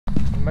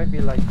might be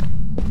like...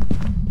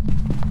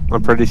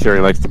 I'm pretty sure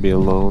he likes to be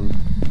alone.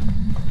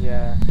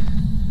 Yeah.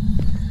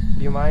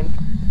 Do you mind?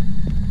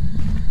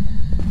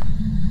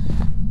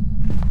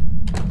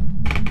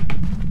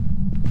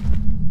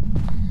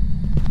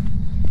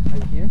 Are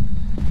you here?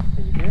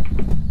 Are you here?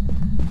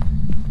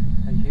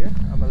 Are you here?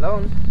 I'm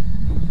alone.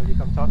 Will you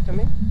come talk to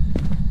me?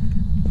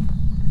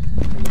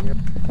 Are you here?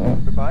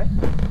 Goodbye?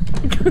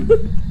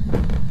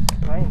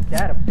 I ain't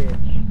that a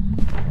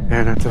bitch.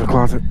 And into the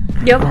closet.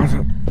 Yep.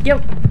 Closet.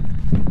 Yep.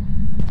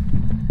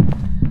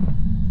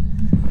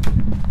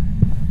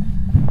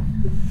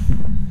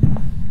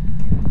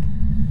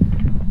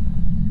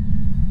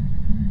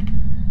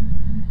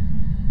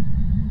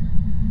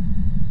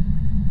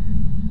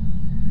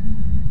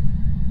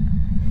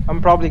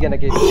 I'm probably gonna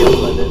get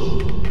killed by this.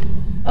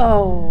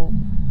 Oh.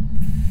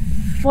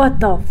 What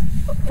the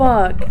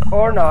fuck?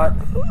 Or not.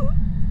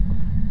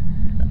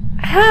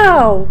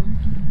 How?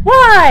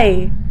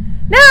 Why?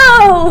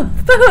 No!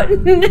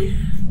 Putin!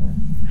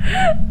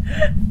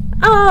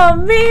 Oh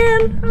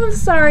man, I'm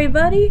sorry,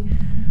 buddy.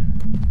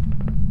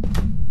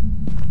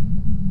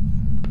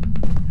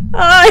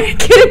 I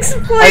can't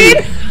explain.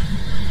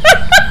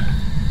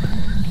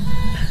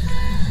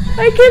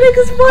 I can't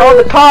explain. Call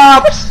the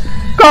cops!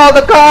 Call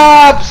the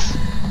cops!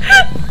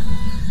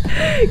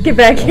 Get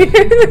back here.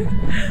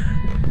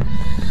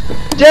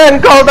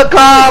 Jen, call the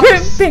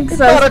cops! Pink It's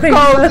sauce, not a pink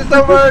ghost, sauce. it's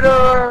a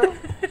murderer!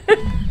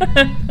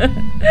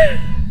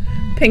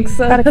 Pink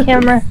sauce. Got a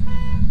camera.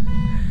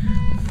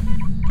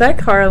 That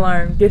car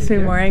alarm gives me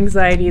more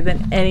anxiety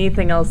than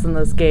anything else in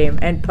this game,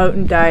 and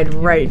Potent died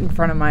right in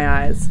front of my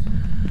eyes.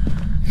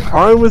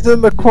 I was in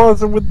the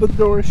closet with the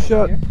door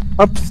shut.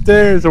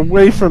 Upstairs,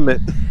 away from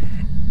it.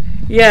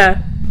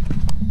 Yeah.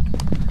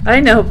 I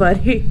know,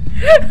 buddy.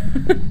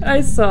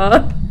 I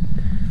saw.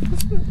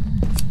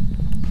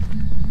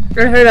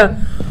 I heard a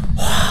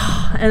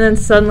and then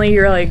suddenly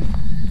your like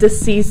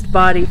deceased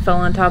body fell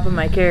on top of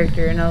my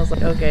character and I was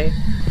like, okay.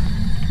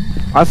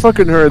 I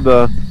fucking heard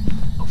the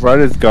right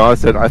as Gawz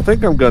said, I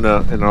think I'm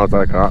gonna, and I was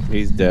like, oh,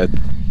 he's dead.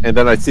 And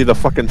then I see the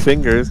fucking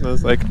fingers and I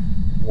was like,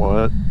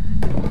 what?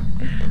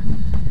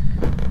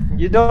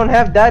 You don't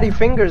have daddy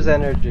fingers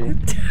energy.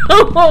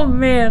 Oh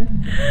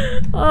man.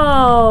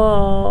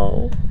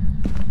 Oh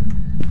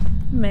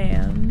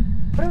man.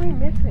 What are we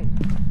missing?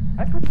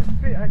 I put the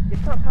spirit.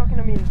 It's not talking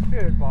to me in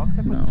spirit box.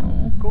 I put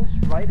No. ghost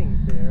writing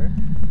there.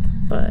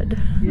 Bud.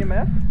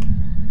 EMF?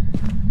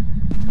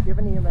 Do you have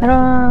an EMF? I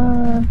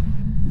don't.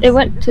 It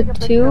went to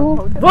 2.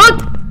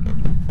 What?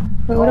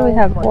 Wait, what do we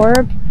have? my-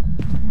 Orb?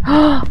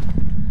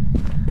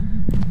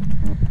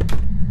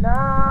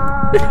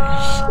 Nah,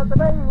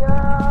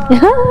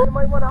 you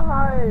might want to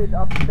hide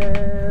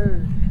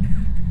upstairs.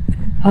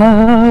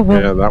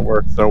 Yeah, that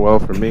worked so well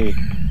for me.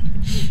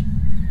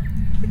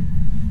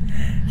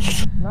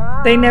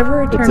 Nah. They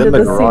never It's returned in to the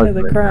the scene garage of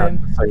the right now, crime.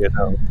 just so you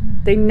know.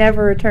 They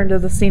never returned to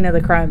the scene of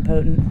the crime,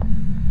 Potent.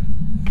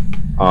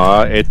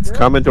 It's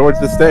coming towards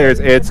the stairs.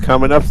 It's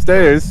coming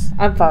upstairs.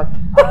 I'm fucked.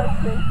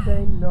 I think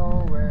they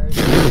know where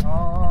you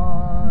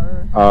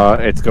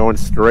are. It's going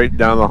straight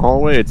down the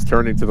hallway. It's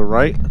turning to the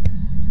right.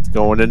 It's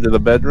going into the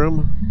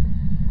bedroom.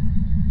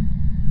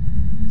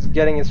 He's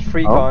getting his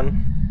freak Oh.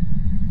 on.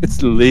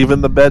 It's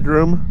leaving the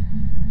bedroom.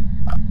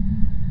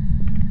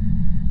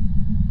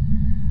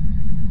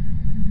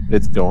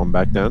 It's going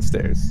back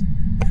downstairs.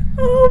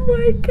 Oh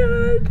my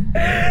god.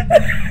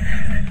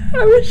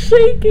 I was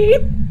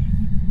shaking.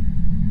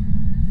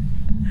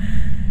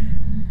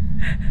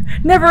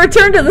 Never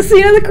returned to the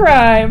scene of the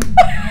crime.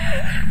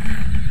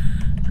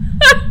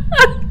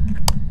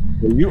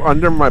 Are you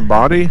under my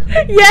body?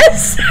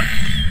 Yes.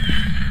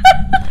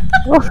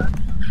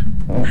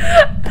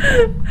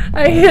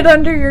 I hid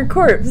under your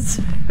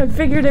corpse. I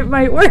figured it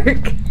might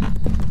work.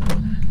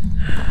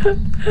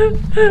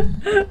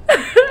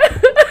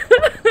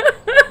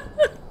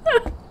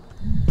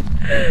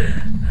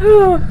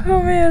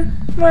 Oh man,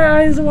 my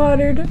eyes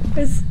watered.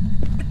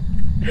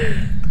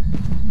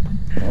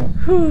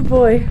 Oh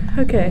boy.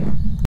 Okay.